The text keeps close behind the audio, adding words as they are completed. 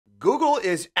Google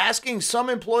is asking some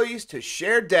employees to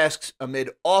share desks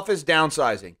amid office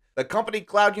downsizing. The company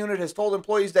cloud unit has told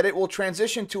employees that it will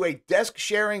transition to a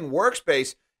desk-sharing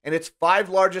workspace in its 5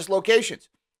 largest locations.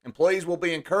 Employees will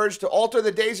be encouraged to alter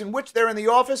the days in which they're in the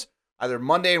office, either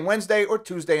Monday and Wednesday or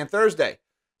Tuesday and Thursday.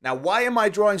 Now, why am I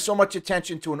drawing so much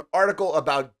attention to an article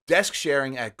about desk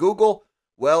sharing at Google?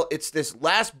 Well, it's this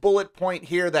last bullet point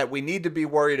here that we need to be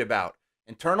worried about.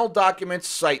 Internal documents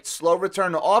cite slow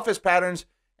return to office patterns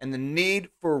and the need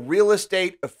for real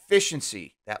estate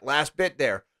efficiency. That last bit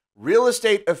there, real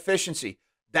estate efficiency.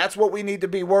 That's what we need to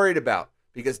be worried about,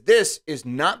 because this is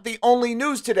not the only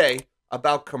news today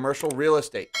about commercial real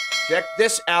estate. Check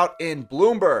this out in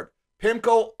Bloomberg.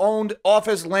 PIMCO-owned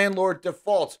office landlord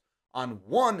defaults on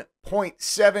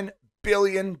 $1.7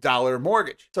 billion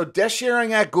mortgage. So desk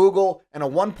sharing at Google and a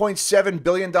 $1.7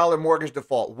 billion mortgage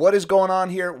default. What is going on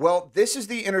here? Well, this is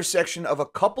the intersection of a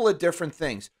couple of different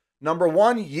things. Number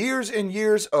one, years and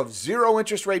years of zero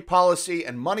interest rate policy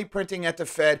and money printing at the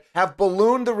Fed have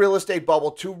ballooned the real estate bubble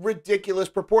to ridiculous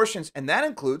proportions, and that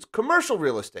includes commercial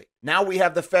real estate. Now we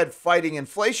have the Fed fighting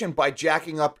inflation by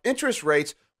jacking up interest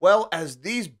rates. Well, as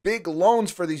these big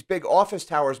loans for these big office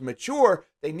towers mature,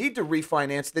 they need to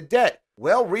refinance the debt.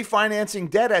 Well, refinancing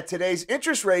debt at today's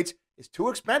interest rates is too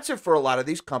expensive for a lot of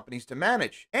these companies to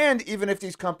manage. And even if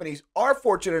these companies are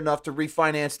fortunate enough to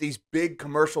refinance these big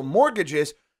commercial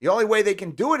mortgages, the only way they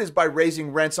can do it is by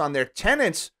raising rents on their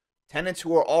tenants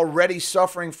who are already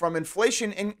suffering from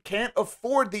inflation and can't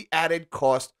afford the added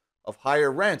cost of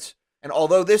higher rents. And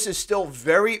although this is still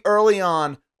very early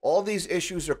on, all these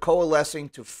issues are coalescing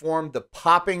to form the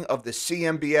popping of the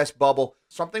CMBS bubble,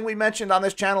 something we mentioned on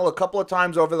this channel a couple of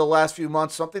times over the last few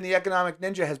months, something the Economic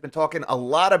Ninja has been talking a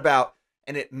lot about,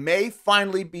 and it may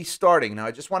finally be starting. Now,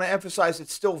 I just want to emphasize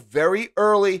it's still very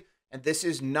early, and this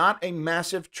is not a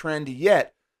massive trend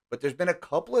yet. But there's been a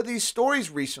couple of these stories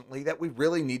recently that we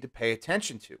really need to pay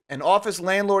attention to. An office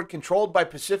landlord controlled by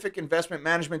Pacific Investment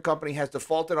Management Company has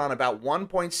defaulted on about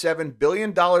 $1.7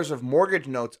 billion of mortgage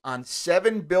notes on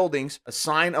 7 buildings, a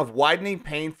sign of widening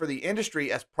pain for the industry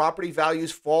as property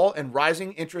values fall and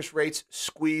rising interest rates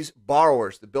squeeze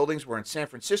borrowers. The buildings were in San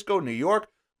Francisco, New York,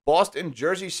 Boston,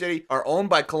 Jersey City, are owned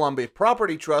by Columbia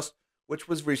Property Trust, which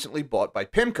was recently bought by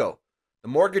PIMCO. The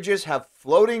mortgages have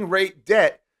floating rate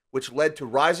debt, which led to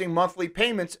rising monthly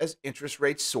payments as interest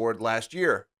rates soared last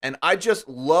year. And I just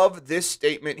love this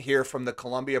statement here from the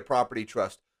Columbia Property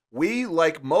Trust. We,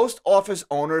 like most office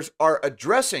owners, are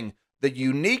addressing the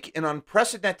unique and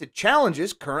unprecedented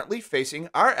challenges currently facing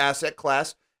our asset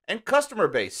class and customer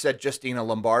base, said Justina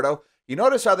Lombardo. You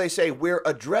notice how they say we're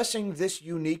addressing this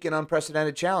unique and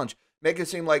unprecedented challenge, making it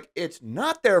seem like it's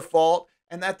not their fault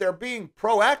and that they're being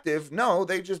proactive. No,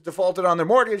 they just defaulted on their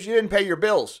mortgage. You didn't pay your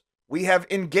bills. We have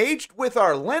engaged with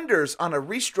our lenders on a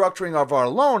restructuring of our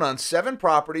loan on 7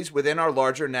 properties within our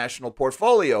larger national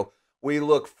portfolio. We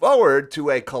look forward to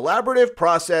a collaborative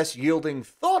process yielding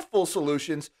thoughtful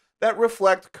solutions that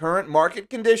reflect current market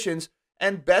conditions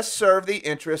and best serve the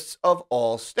interests of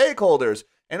all stakeholders.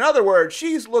 In other words,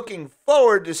 she's looking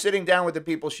forward to sitting down with the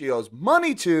people she owes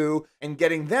money to and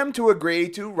getting them to agree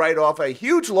to write off a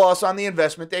huge loss on the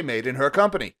investment they made in her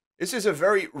company. This is a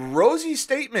very rosy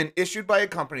statement issued by a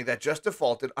company that just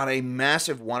defaulted on a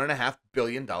massive $1.5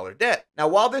 billion debt. Now,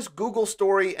 while this Google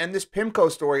story and this PIMCO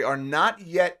story are not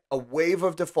yet a wave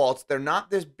of defaults, they're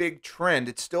not this big trend.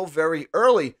 It's still very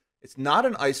early. It's not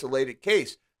an isolated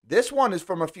case. This one is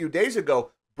from a few days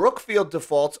ago. Brookfield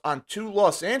defaults on 2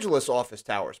 Los Angeles office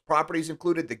towers. Properties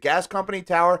included the Gas Company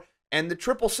Tower and the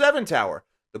 777 Tower.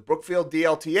 The Brookfield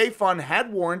DLTA fund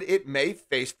had warned it may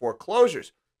face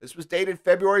foreclosures. This was dated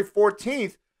February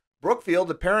 14th. Brookfield,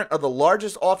 the parent of the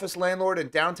largest office landlord in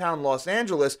downtown Los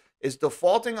Angeles, is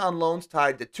defaulting on loans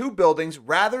tied to 2 buildings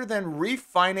rather than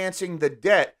refinancing the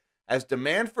debt as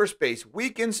demand for space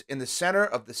weakens in the center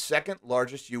of the second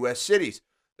largest U.S. cities.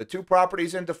 The 2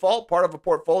 properties in default, part of a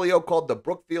portfolio called the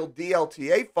Brookfield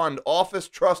DLTA Fund Office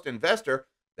Trust Investor,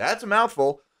 that's a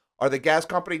mouthful, are the Gas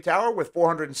Company Tower with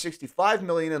 $465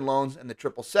 million in loans and the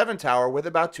 777 Tower with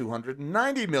about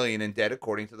 $290 million in debt,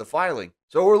 according to the filing.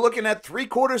 So we're looking at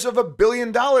 $750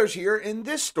 million here in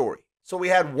this story. So we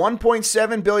had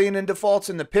 $1.7 billion in defaults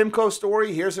in the PIMCO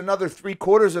story. Here's another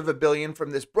 $750 million from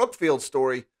this Brookfield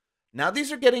story. Now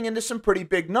these are getting into some pretty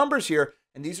big numbers here,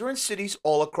 and these are in cities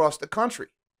all across the country.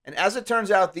 And as it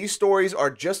turns out, these stories are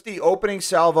just the opening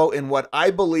salvo in what I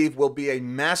believe will be a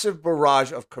massive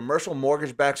barrage of commercial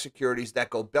mortgage-backed securities that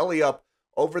go belly up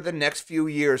over the next few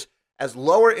years as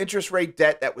lower interest rate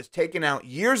debt that was taken out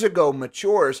years ago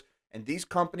matures, and these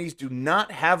companies do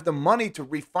not have the money to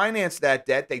refinance that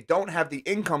debt. They don't have the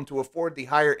income to afford the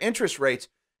higher interest rates,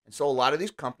 and And so a lot of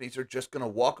these companies are just going to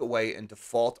walk away and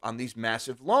default on these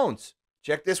massive loans.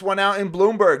 Check this one out in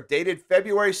Bloomberg, dated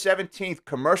February 17th.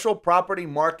 Commercial property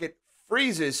market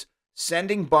freezes,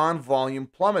 sending bond volume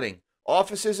plummeting.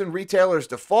 Offices and retailers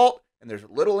default, and there's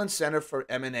little incentive for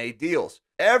M&A deals.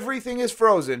 Everything is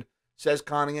frozen, says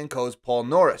Conning & Co.'s Paul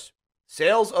Norris.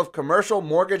 Sales of commercial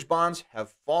mortgage bonds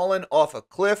have fallen off a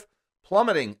cliff,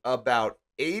 plummeting about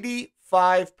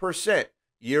 85%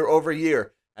 year over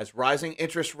year as rising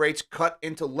interest rates cut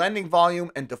into lending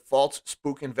volume and defaults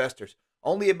spook investors.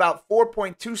 Only about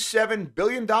 $4.27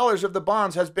 billion of the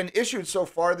bonds has been issued so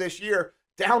far this year,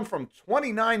 down from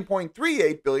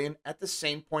 $29.38 billion at the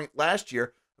same point last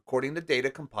year, according to data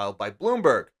compiled by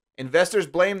Bloomberg. Investors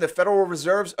blame the Federal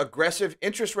Reserve's aggressive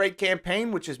interest rate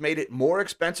campaign, which has made it more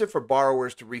expensive for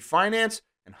borrowers to refinance,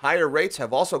 and higher rates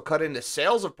have also cut into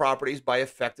sales of properties by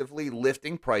effectively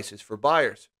lifting prices for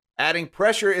buyers. Adding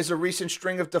pressure is a recent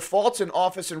string of defaults in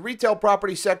office and retail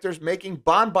property sectors, making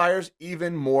bond buyers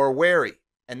even more wary.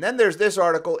 And then there's this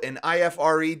article in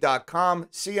IFRE.com.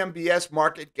 CMBS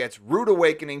market gets rude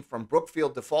awakening from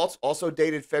Brookfield defaults, also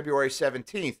dated February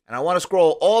 17th. And I want to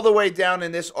scroll all the way down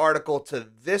in this article to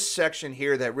this section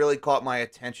here that really caught my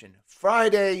attention.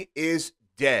 Friday is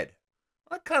dead.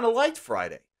 I kind of liked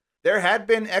Friday. There had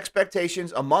been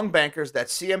expectations among bankers that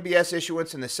CMBS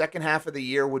issuance in the second half of the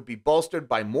year would be bolstered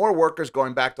by more workers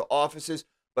going back to offices,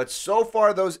 but so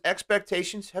far those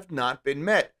expectations have not been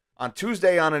met. On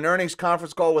Tuesday, on an earnings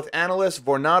conference call with analysts,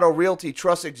 Vornado Realty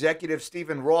Trust executive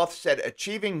Stephen Roth said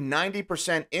achieving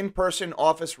 90% in-person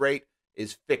office rate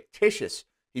is fictitious.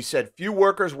 He said few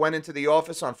workers went into the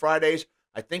office on Fridays.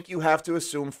 I think you have to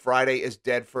assume Friday is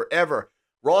dead forever.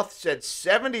 Roth said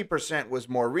 70% was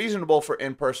more reasonable for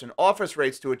in-person office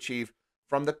rates to achieve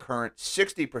from the current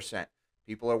 60%.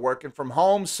 People are working from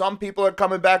home. Some people are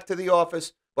coming back to the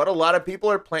office, but a lot of people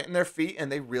are planting their feet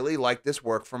and they really like this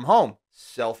work from home,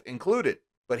 self included.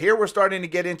 But here we're starting to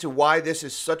get into why this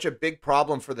is such a big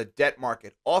problem for the debt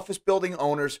market. Office building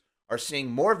owners are seeing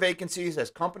more vacancies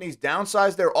as companies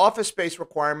downsize their office space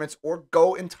requirements or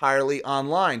go entirely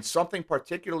online, something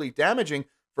particularly damaging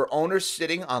for owners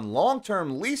sitting on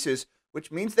long-term leases,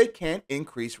 which means they can't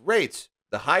increase rates.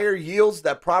 The higher yields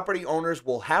that property owners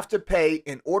will have to pay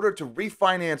in order to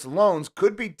refinance loans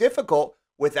could be difficult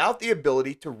without the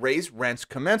ability to raise rents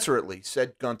commensurately,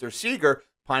 said Gunther Seeger,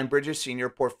 PineBridge's senior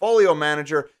portfolio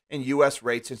manager in U.S.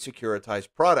 rates and securitized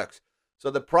products. So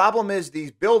the problem is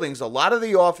these buildings, a lot of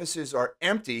the offices are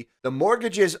empty. The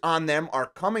mortgages on them are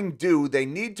coming due. They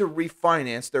need to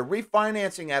refinance. They're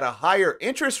refinancing at a higher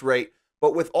interest rate.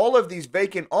 But with all of these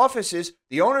vacant offices,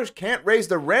 the owners can't raise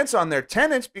the rents on their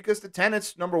tenants because the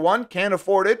tenants, number one, can't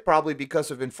afford it, probably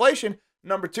because of inflation.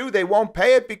 Number two, they won't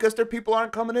pay it because their people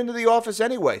aren't coming into the office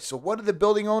anyway. So what do the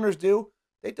building owners do?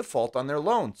 They default on their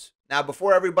loans. Now,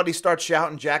 before everybody starts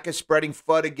shouting Jack is spreading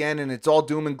FUD again and it's all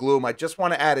doom and gloom, I just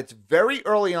want to add it's very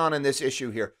early on in this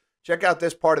issue here. Check out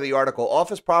this part of the article.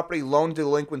 Office property loan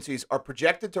delinquencies are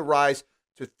projected to rise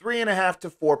to 3.5% to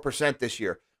 4% this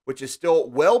year, which is still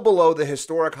well below the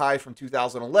historic high from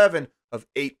 2011 of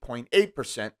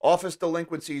 8.8%. Office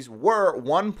delinquencies were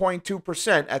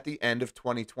 1.2% at the end of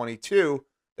 2022.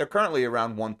 They're currently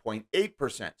around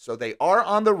 1.8%. So they are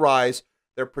on the rise.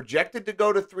 They're projected to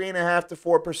go to 3.5% to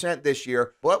 4% this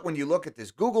year. But when you look at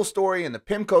this Google story and the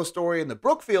PIMCO story and the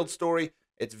Brookfield story,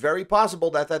 it's very possible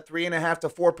that 3.5% to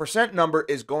 4% number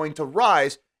is going to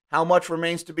rise. How much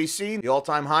remains to be seen? The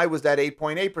all-time high was that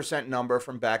 8.8% number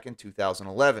from back in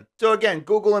 2011. So again,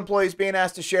 Google employees being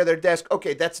asked to share their desk.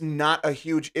 Okay, that's not a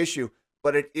huge issue,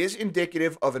 but it is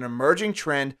indicative of an emerging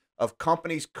trend of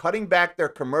companies cutting back their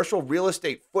commercial real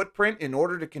estate footprint in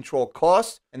order to control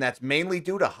costs, and that's mainly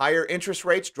due to higher interest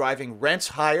rates driving rents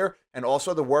higher and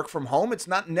also the work from home. It's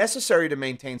not necessary to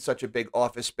maintain such a big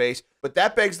office space, but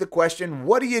that begs the question,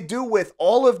 what do you do with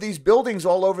all of these buildings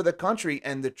all over the country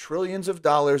and the trillions of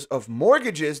dollars of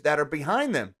mortgages that are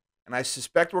behind them? And I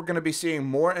suspect we're going to be seeing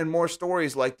more and more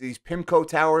stories like these PIMCO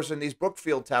towers and these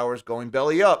Brookfield towers going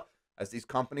belly up as these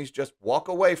companies just walk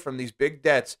away from these big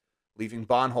debts, leaving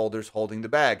bondholders holding the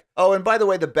bag. Oh, and by the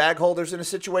way, the bag holders in a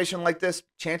situation like this,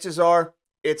 chances are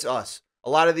it's us. A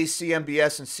lot of these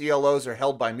CMBS and CLOs are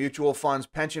held by mutual funds,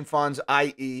 pension funds,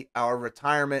 i.e. our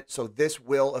retirement. So this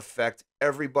will affect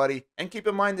everybody. And keep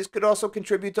in mind, this could also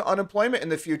contribute to unemployment in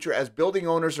the future as building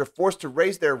owners are forced to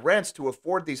raise their rents to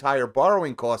afford these higher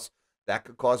borrowing costs. That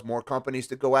could cause more companies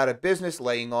to go out of business,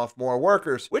 laying off more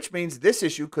workers, which means this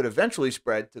issue could eventually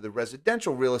spread to the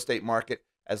residential real estate market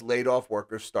as laid-off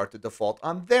workers start to default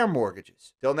on their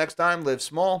mortgages. Till next time, live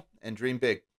small and dream big.